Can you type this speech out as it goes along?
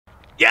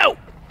Yo!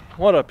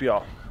 What up,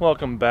 y'all?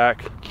 Welcome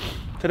back.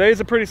 Today's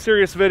a pretty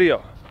serious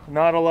video.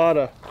 Not a lot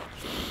of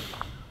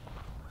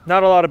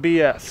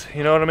BS,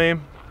 you know what I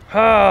mean?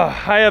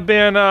 I have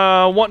been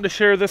wanting to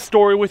share this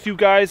story with you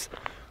guys.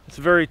 It's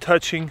very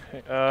touching.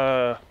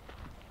 It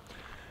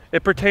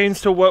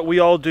pertains to what we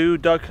all do,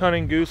 duck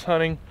hunting, goose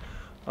hunting,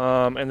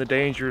 and the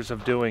dangers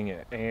of doing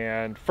it.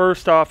 And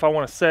first off, I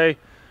want to say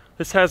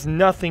this has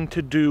nothing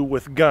to do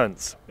with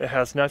guns. It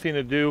has nothing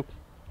to do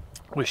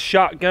with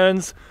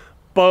shotguns,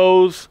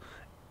 bows,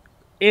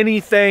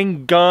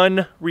 anything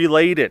gun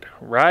related,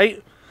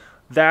 right?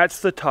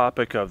 That's the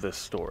topic of this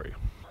story.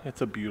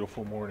 It's a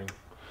beautiful morning.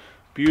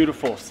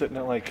 Beautiful, sitting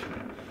at like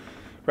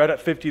right at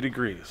 50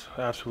 degrees.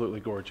 Absolutely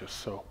gorgeous.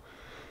 So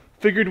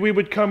figured we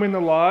would come in the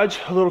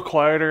lodge, a little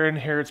quieter in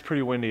here. It's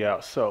pretty windy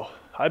out. So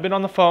I've been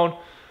on the phone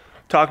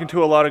talking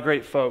to a lot of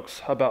great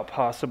folks about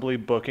possibly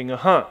booking a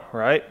hunt,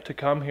 right? To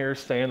come here,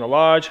 stay in the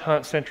lodge,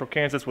 hunt Central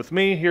Kansas with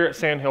me here at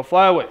Sandhill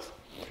Flyways.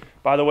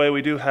 By the way,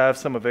 we do have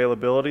some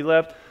availability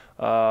left.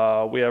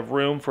 We have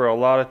room for a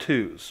lot of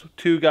twos.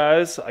 Two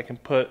guys, I can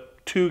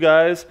put two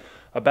guys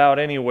about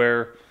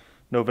anywhere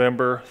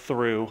November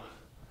through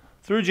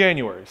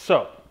January.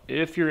 So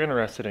if you're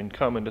interested in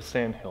coming to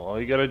Sandhill, all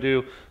you got to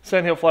do,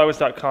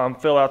 sandhillflyways.com,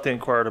 fill out the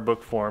inquire to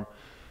book form,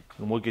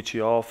 and we'll get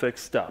you all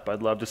fixed up.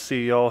 I'd love to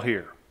see y'all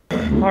here.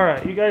 All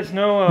right, you guys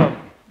know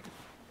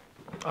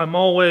I'm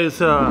always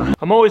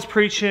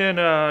preaching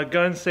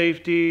gun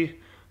safety,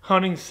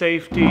 hunting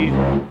safety,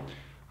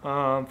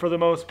 for the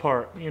most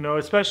part, you know,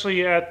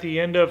 especially at the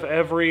end of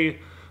every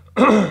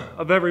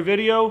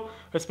video,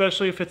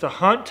 especially if it's a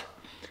hunt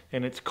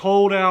and it's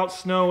cold out,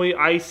 snowy,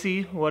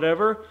 icy,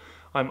 whatever.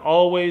 I'm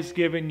always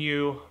giving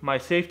you my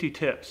safety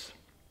tips,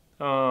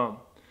 and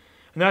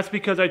that's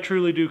because I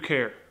truly do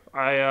care.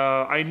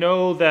 I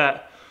know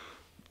that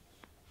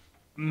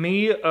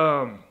me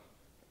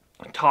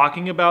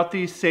talking about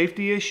these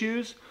safety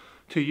issues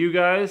to you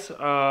guys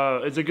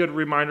is a good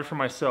reminder for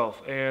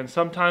myself. And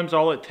sometimes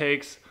all it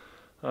takes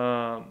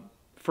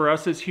for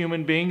us as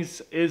human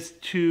beings is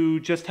to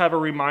just have a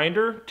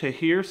reminder to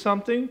hear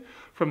something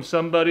from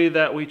somebody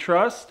that we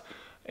trust,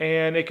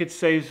 and it could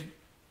save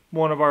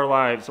one of our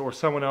lives or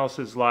someone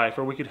else's life,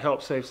 or we could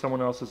help save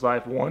someone else's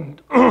life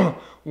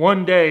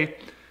one day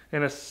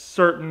in a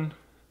certain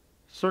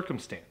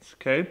circumstance.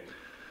 Okay,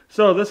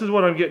 so this is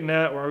what I'm getting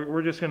at.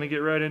 We're just going to get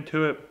right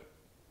into it.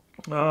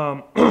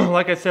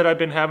 Like I said, I've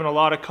been having a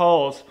lot of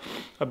calls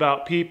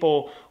about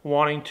people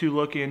wanting to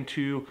look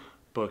into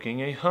booking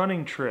a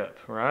hunting trip,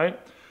 right?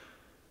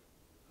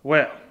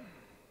 Well,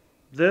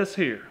 this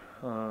here,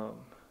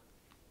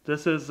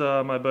 this is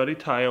my buddy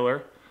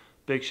Tyler.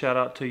 Big shout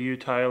out to you,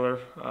 Tyler.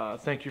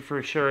 Thank you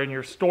for sharing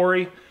your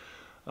story.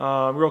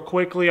 Real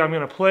quickly, I'm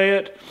going to play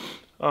it,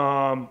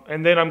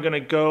 and then I'm going to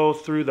go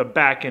through the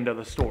back end of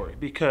the story,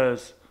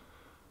 because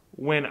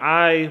when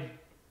I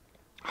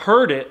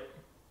heard it,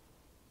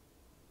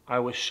 I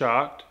was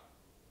shocked,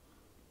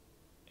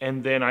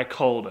 and then I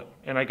called him,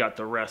 and I got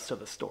the rest of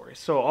the story.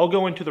 So I'll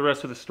go into the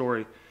rest of the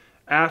story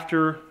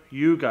after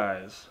you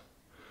guys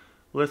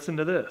listen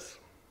to this.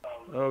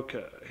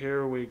 Okay,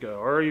 here we go.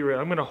 Are you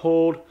ready? I'm going to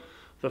hold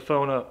the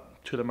phone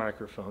up to the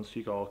microphone so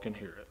you all can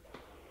hear it.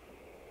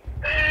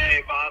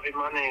 Hey, Bobby.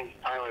 My name's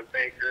Tyler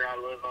Baker. I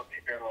live up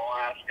here in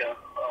Alaska.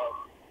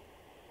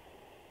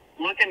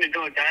 Looking to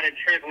do a guided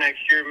trip next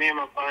year. Me and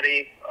my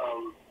buddy.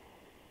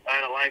 I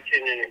had a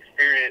life-changing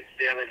experience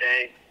the other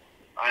day.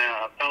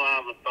 I fell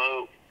out of a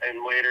boat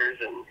and waders,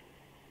 and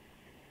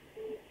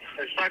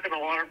I was stuck in the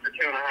water for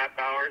 2.5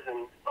 hours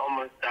and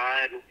almost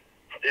died.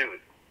 It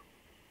was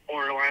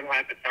borderline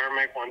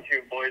hypothermic. When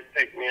two boys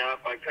picked me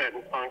up, I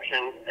couldn't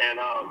function. And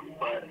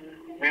but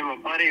me and my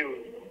buddy,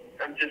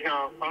 I'm just got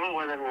on the phone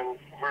with him, and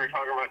we were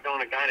talking about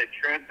doing a guided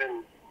trip,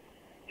 and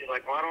he's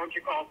like, "Why don't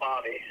you call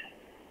Bobby?"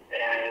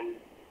 And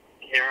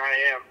here I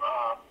am.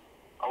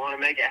 I want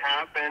to make it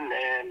happen,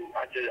 and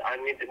I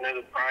need to know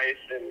the price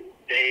and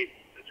date.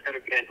 It's going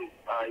to be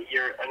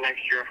a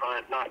next year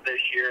hunt, not this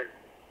year.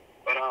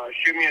 But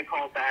shoot me a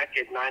call back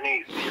at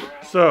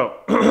 980. So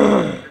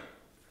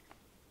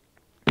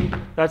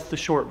that's the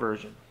short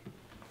version.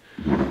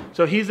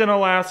 So he's in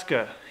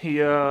Alaska. He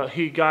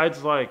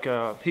guides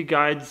he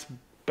guides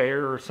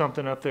bear or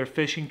something up there,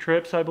 fishing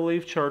trips, I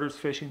believe, charters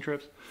fishing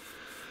trips.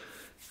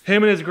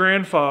 Him and his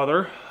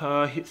grandfather,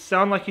 it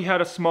sounded like he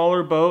had a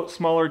smaller boat,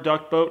 smaller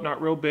duck boat,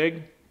 not real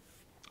big.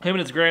 Him and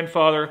his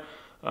grandfather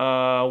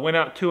went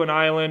out to an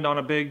island on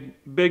a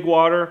big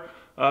water,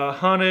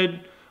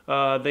 hunted.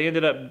 They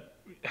ended up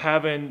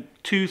having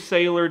 2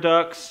 sailor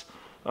ducks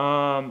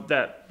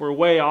that were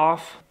way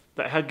off,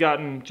 that had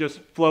gotten just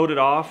floated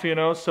off, you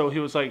know. So he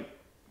was like,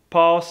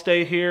 "Paul,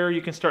 stay here.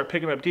 You can start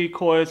picking up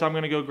decoys. I'm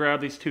going to go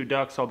grab these 2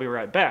 ducks. I'll be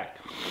right back."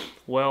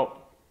 Well,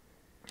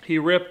 he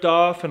ripped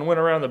off and went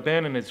around the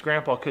bend, and his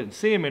grandpa couldn't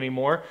see him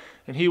anymore,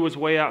 and he was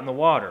way out in the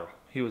water.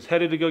 He was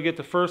headed to go get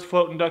the first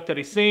floating duck that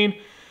he seen,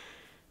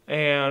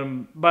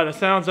 and by the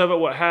sounds of it,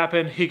 what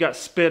happened, he got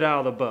spit out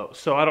of the boat.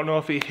 So I don't know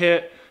if he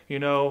hit, you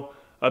know,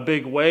 a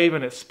big wave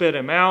and it spit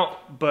him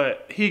out,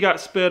 but he got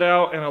spit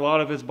out and a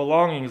lot of his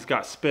belongings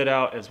got spit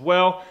out as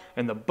well.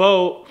 And the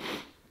boat,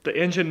 the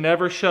engine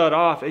never shut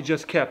off, it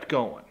just kept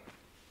going,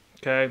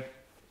 okay?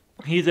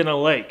 He's in a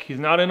lake. He's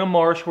not in a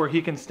marsh where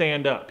he can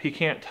stand up. He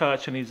can't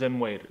touch, and he's in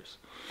waders.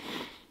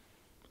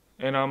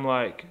 And I'm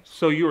like,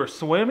 so you were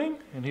swimming?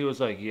 And he was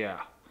like,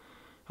 yeah.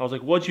 I was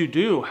like, what'd you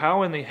do?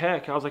 How in the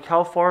heck? I was like,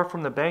 how far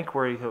from the bank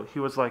were you? He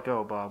was like,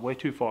 oh, Bob, way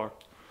too far.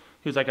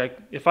 He was like,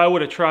 if I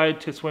would have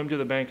tried to swim to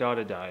the bank, I would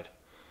have died.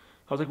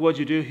 I was like, what'd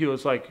you do? He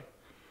was like,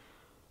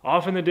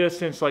 off in the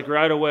distance, like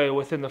right away,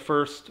 within the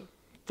first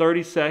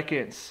 30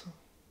 seconds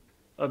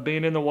of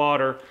being in the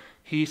water,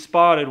 he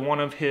spotted one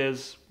of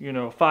his,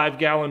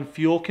 5-gallon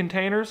fuel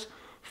containers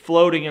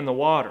floating in the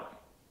water.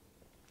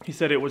 He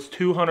said it was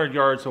 200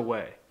 yards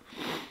away.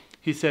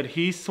 He said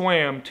he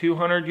swam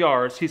 200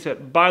 yards. He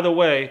said, by the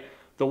way,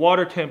 the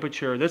water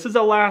temperature, this is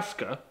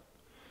Alaska,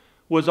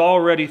 was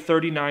already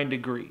 39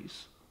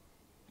 degrees.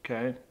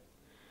 Okay?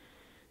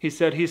 He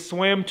said he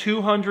swam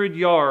 200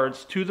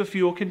 yards to the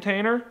fuel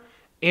container,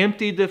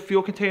 emptied the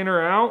fuel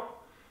container out,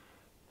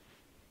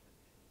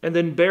 and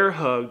then bear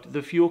hugged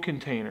the fuel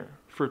container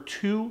for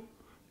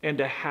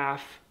 2.5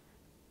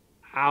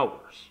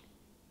 hours.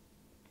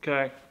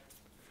 Okay?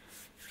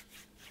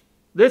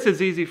 This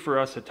is easy for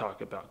us to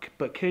talk about,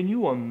 but can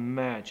you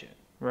imagine,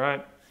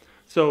 right?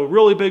 So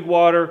really big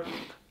water.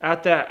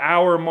 At that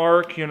hour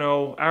mark,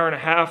 hour and a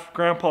half,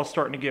 Grandpa's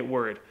starting to get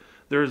worried.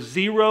 There's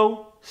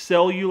 0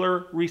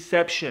 cellular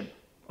reception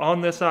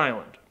on this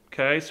island,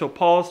 okay? So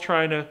Paul's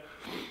trying to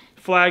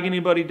flag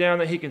anybody down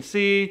that he can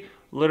see.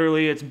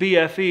 Literally, it's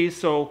BFE,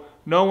 so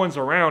no one's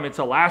around. It's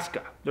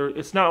Alaska.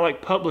 It's not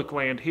like public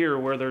land here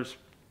where there's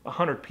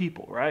 100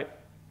 people, right?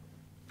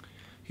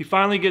 He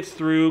finally gets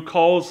through,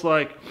 calls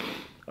like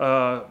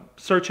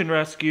search and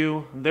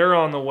rescue. They're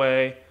on the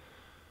way.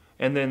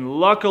 And then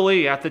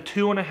luckily at the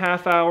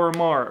 2.5 hour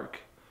mark,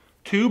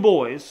 2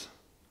 boys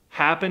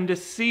happened to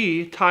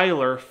see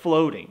Tyler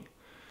floating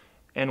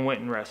and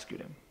went and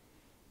rescued him.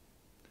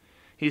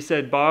 He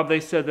said, Bob, they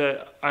said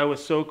that I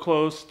was so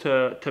close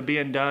to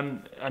being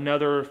done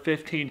another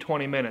 15,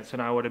 20 minutes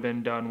and I would have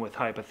been done with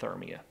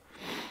hypothermia.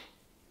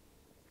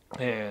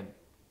 And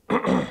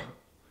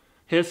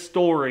his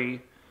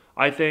story,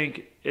 I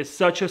think, is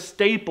such a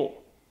staple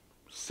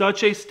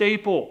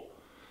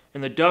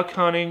in the duck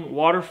hunting,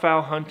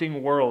 waterfowl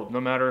hunting world,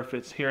 no matter if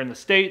it's here in the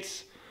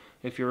States,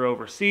 if you're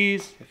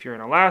overseas, if you're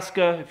in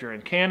Alaska, if you're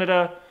in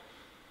Canada,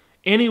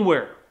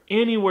 anywhere,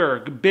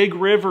 big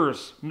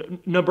rivers,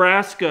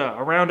 Nebraska,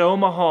 around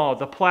Omaha,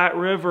 the Platte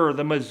River,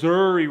 the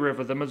Missouri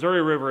River. The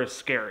Missouri River is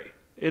scary.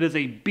 It is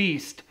a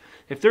beast.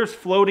 If there's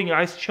floating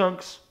ice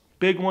chunks,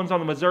 big ones on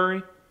the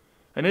Missouri,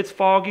 and it's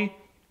foggy,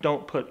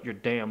 don't put your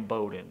damn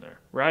boat in there,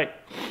 right?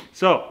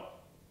 So,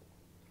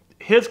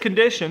 his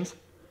conditions,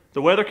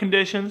 the weather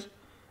conditions,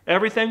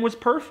 everything was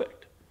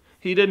perfect.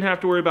 He didn't have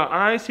to worry about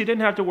ice. He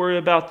didn't have to worry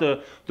about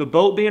the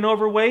boat being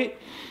overweight.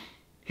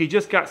 He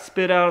just got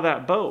spit out of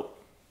that boat.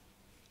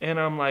 And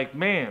I'm like,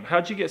 man,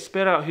 how'd you get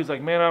spit out? He's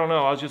like, man, I don't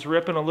know. I was just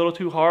ripping a little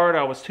too hard.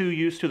 I was too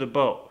used to the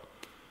boat.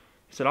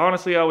 He said,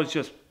 honestly, I was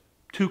just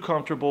too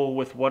comfortable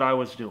with what I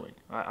was doing.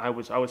 I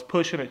was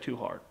pushing it too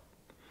hard.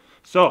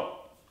 So,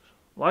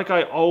 like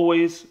I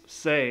always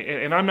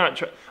say, and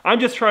I'm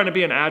just trying to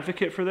be an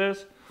advocate for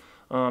this.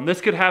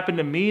 This could happen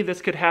to me.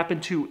 This could happen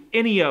to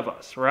any of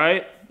us,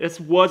 right? This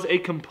was a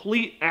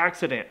complete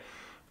accident.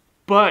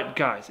 But,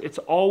 guys, it's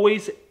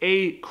always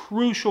a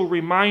crucial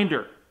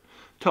reminder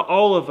to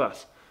all of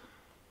us.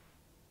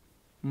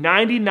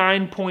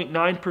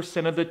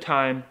 99.9% of the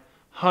time,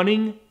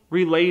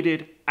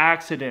 hunting-related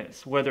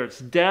accidents, whether it's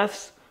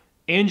deaths,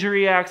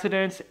 injury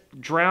accidents,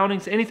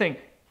 drownings, anything,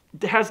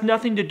 it has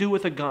nothing to do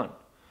with a gun.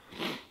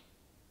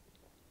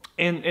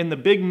 And the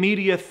big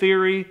media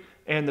theory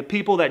and the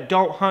people that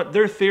don't hunt,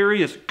 their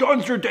theory is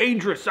guns are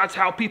dangerous. That's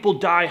how people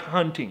die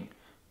hunting.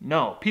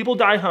 No, people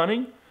die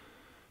hunting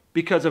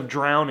because of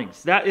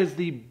drownings. That is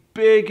the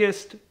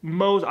biggest,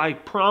 I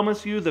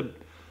promise you,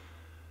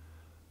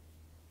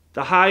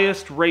 the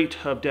highest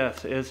rate of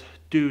death is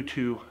due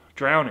to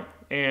drowning.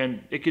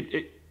 And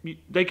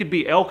they could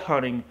be elk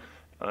hunting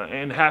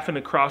and having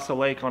to cross a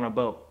lake on a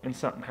boat and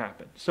something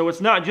happened. So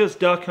it's not just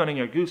duck hunting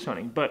or goose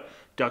hunting, but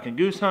duck and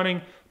goose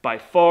hunting by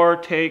far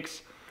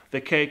takes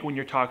the cake when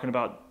you're talking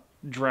about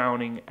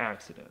drowning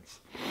accidents.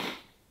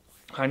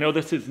 I know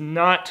this is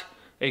not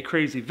a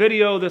crazy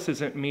video. This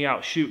isn't me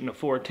out shooting a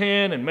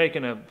 410 and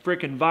making a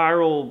freaking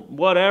viral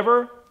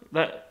whatever.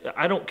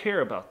 I don't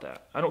care about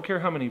that. I don't care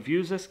how many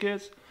views this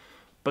gets,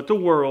 but the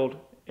world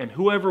and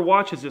whoever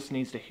watches this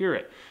needs to hear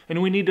it.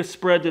 And we need to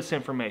spread this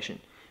information.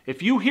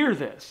 If you hear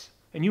this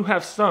and you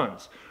have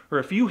sons, or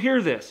if you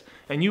hear this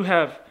and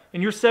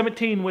you're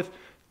 17 with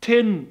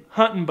 10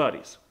 hunting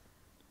buddies,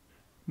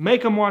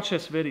 make them watch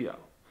this video.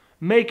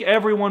 Make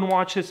everyone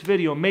watch this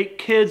video. Make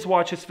kids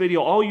watch this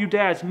video. All you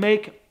dads,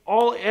 make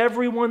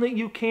everyone that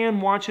you can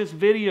watch this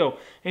video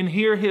and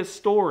hear his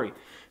story,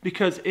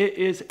 because it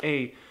is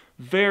a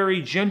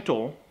very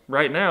gentle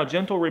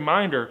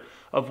reminder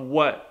of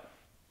what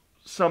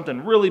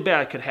something really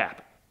bad could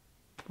happen.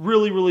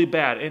 really, really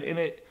bad. And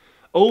it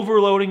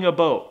overloading a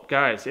boat,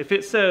 guys.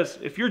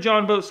 If your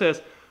John boat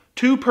says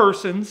 2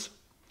 persons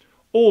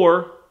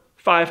or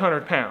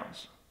 500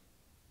 pounds,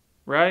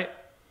 right?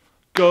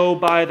 Go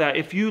by that.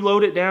 If you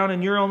load it down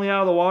and you're only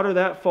out of the water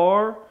that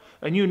far,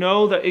 and you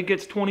know that it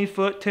gets 20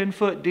 foot, 10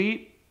 foot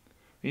deep,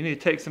 you need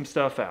to take some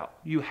stuff out.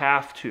 You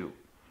have to.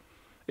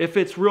 If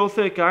it's real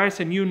thick ice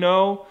and you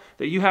know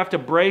that you have to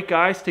break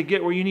ice to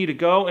get where you need to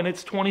go and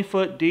it's 20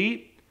 foot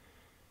deep,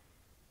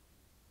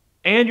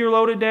 and you're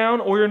loaded down,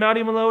 or you're not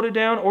even loaded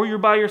down, or you're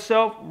by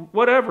yourself,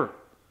 whatever,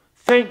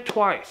 think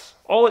twice.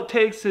 All it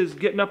takes is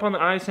getting up on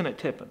the ice and it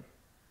tipping.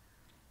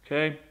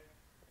 Okay?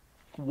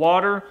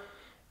 Water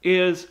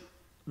is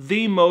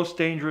the most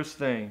dangerous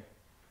thing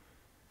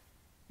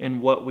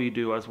in what we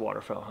do as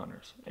waterfowl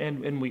hunters.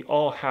 And we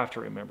all have to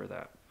remember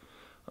that.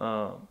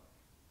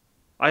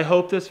 I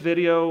hope this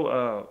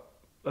video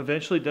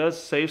eventually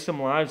does save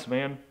some lives,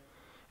 man.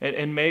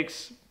 And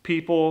makes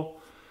people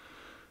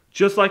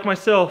just like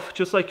myself,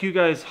 just like you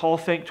guys, all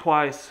think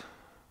twice.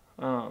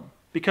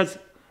 Because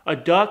a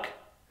duck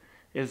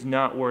is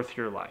not worth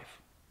your life.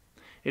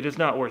 It is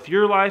not worth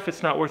your life.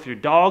 It's not worth your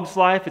dog's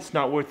life. It's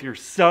not worth your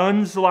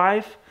son's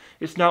life.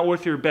 It's not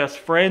worth your best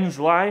friend's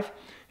life.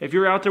 If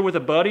you're out there with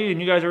a buddy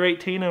and you guys are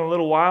 18 and a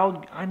little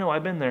wild, I know,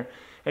 I've been there.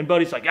 And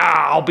buddy's like,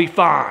 I'll be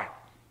fine.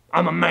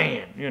 I'm a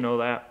man, you know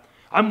that.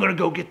 I'm going to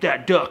go get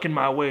that duck in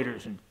my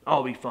waders and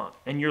I'll be fine.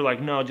 And you're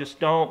like, no, just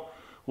don't.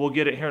 We'll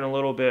get it here in a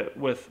little bit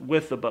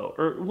with the boat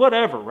or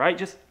whatever, right?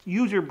 Just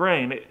use your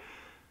brain.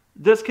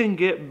 This can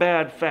get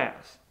bad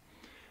fast.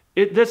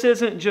 This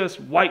isn't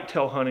just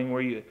whitetail hunting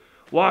where you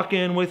walk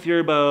in with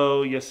your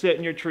bow, you sit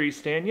in your tree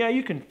stand. Yeah,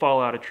 you can fall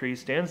out of tree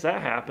stands.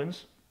 That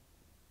happens.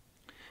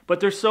 But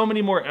there's so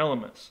many more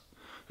elements.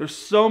 There's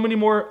so many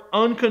more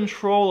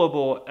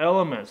uncontrollable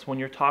elements when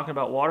you're talking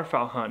about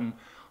waterfowl hunting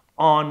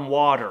on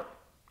water.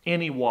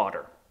 Any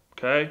water.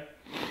 Okay?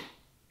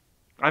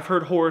 I've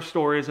heard horror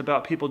stories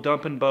about people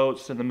dumping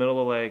boats in the middle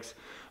of the lakes,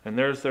 and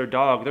there's their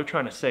dog. They're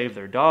trying to save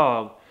their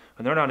dog,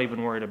 and they're not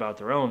even worried about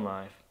their own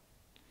life.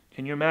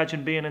 Can you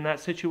imagine being in that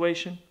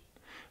situation?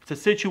 It's a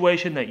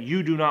situation that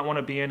you do not want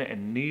to be in,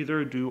 and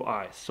neither do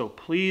I. So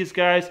please,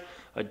 guys,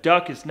 a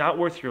duck is not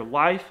worth your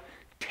life.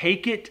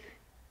 Take it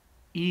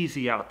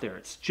easy out there.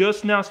 It's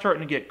just now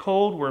starting to get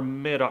cold. We're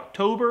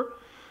mid-October.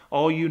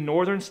 All you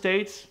northern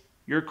states,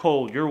 you're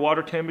cold. Your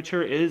water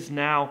temperature is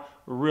now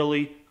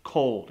really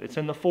cold. It's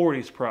in the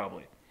 40s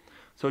probably.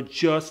 So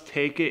just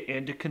take it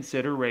into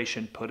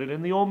consideration. Put it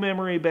in the old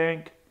memory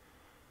bank.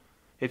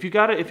 If you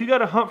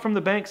gotta hunt from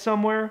the bank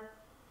somewhere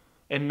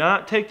and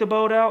not take the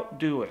boat out,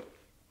 do it.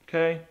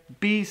 Okay?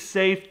 Be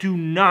safe. Do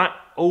not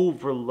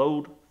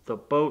overload the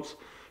boats.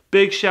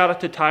 Big shout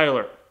out to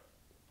Tyler.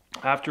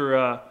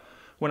 After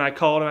when I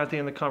called him at the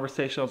end of the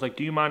conversation, I was like,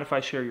 do you mind if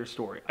I share your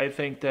story? I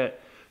think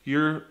that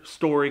your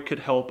story could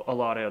help a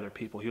lot of other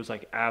people. He was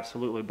like,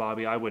 absolutely,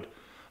 Bobby. I would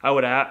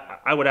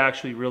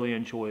actually really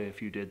enjoy it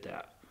if you did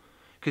that.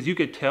 Because you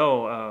could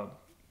tell on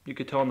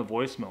the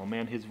voicemail,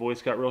 man, his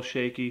voice got real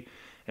shaky.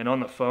 And on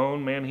the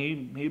phone, man,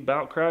 he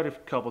about cried a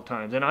couple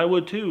times. And I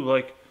would too.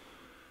 Like,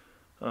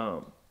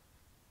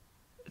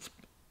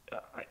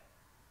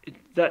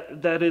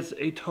 that is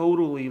a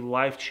totally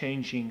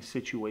life-changing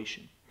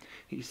situation.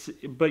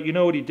 But you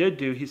know what he did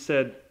do? He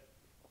said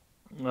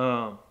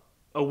a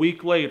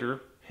week later,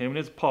 him and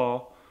his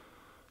pa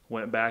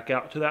went back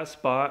out to that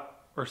spot,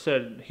 or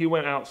said he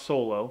went out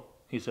solo.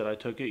 He said, I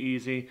took it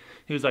easy.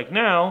 He was like,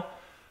 now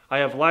I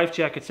have life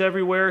jackets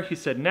everywhere. He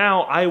said,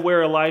 now I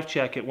wear a life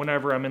jacket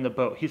whenever I'm in the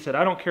boat. He said,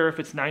 I don't care if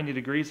it's 90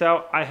 degrees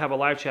out, I have a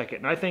life jacket.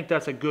 And I think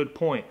that's a good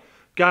point.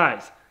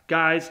 Guys.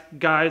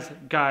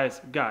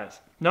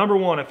 Number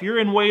one, if you're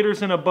in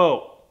waders in a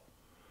boat,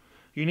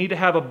 you need to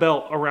have a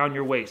belt around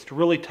your waist,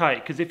 really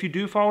tight. Because if you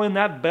do fall in,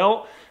 that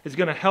belt is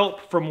going to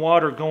help from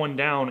water going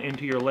down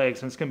into your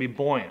legs, and it's going to be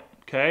buoyant,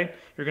 okay?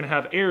 You're going to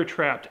have air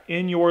trapped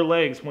in your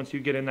legs once you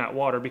get in that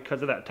water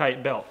because of that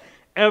tight belt.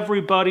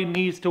 Everybody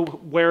needs to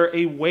wear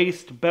a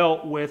waist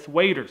belt with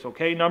waders,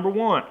 okay? Number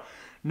one.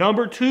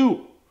 Number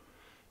two,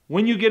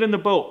 when you get in the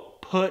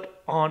boat, put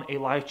on a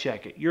life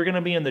jacket. You're going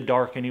to be in the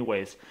dark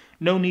anyways.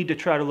 No need to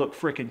try to look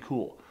freaking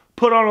cool.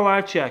 Put on a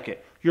life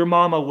jacket. Your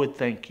mama would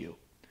thank you.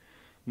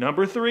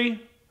 Number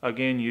three,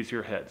 again, use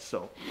your head.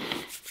 So,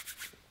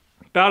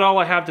 about all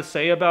I have to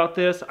say about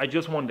this. I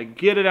just wanted to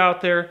get it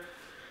out there.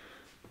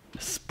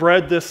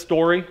 Spread this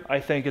story. I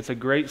think it's a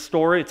great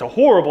story. It's a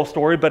horrible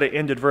story, but it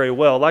ended very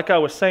well. Like I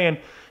was saying,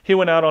 he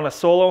went out on a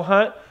solo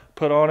hunt,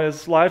 put on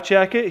his life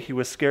jacket. He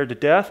was scared to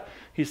death.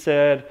 He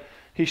said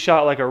he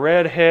shot like a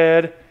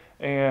redhead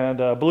and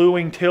a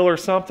blue-winged teal or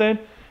something.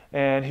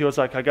 And he was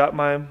like, I got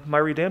my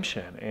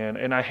redemption.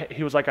 And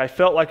he was like, I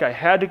felt like I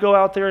had to go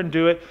out there and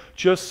do it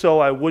just so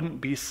I wouldn't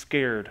be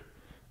scared,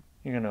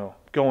 you know,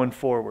 going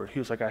forward. He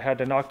was like, I had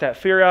to knock that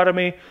fear out of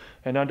me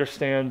and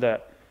understand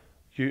that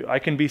I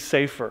can be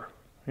safer.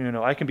 You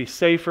know, I can be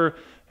safer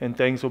and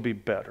things will be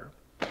better.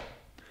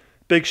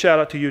 Big shout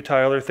out to you,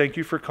 Tyler. Thank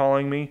you for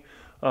calling me.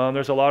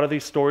 There's a lot of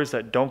these stories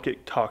that don't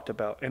get talked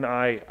about, and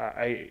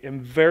I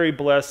am very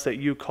blessed that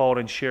you called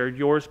and shared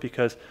yours,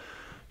 because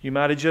you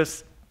might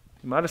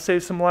have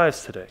saved some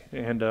lives today.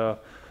 And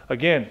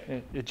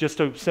again, it's just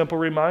a simple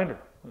reminder.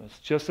 It's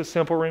just a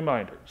simple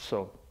reminder.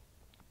 So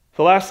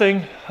the last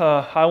thing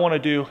I want to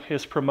do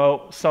is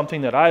promote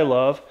something that I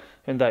love,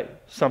 and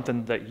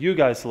something that you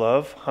guys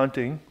love,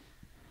 hunting.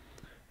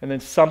 And then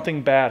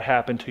something bad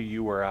happened to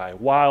you or I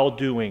while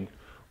doing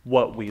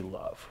what we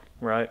love,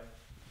 right?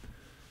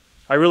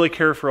 I really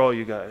care for all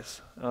you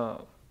guys,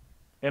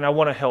 and I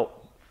want to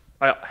help.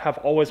 I have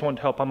always wanted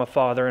to help. I'm a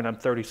father, and I'm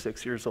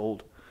 36 years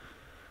old.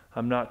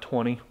 I'm not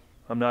 20.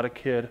 I'm not a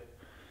kid.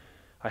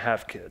 I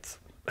have kids.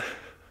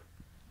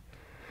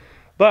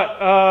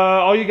 But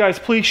all you guys,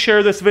 please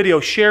share this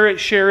video. Share it,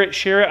 share it,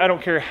 share it. I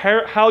don't care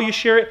how you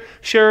share it.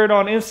 Share it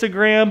on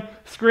Instagram,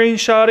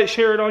 screenshot it,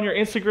 share it on your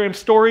Instagram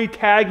story,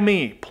 tag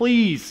me.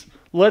 Please,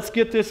 let's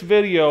get this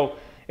video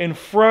in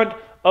front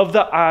of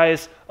the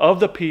eyes of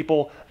the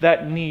people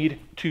that need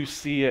to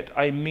see it.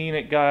 I mean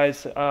it,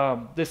 guys.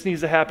 This needs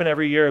to happen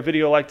every year. A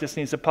video like this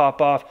needs to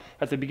pop off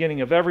at the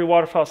beginning of every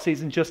waterfowl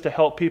season, just to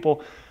help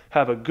people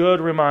have a good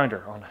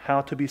reminder on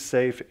how to be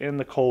safe in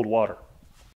the cold water.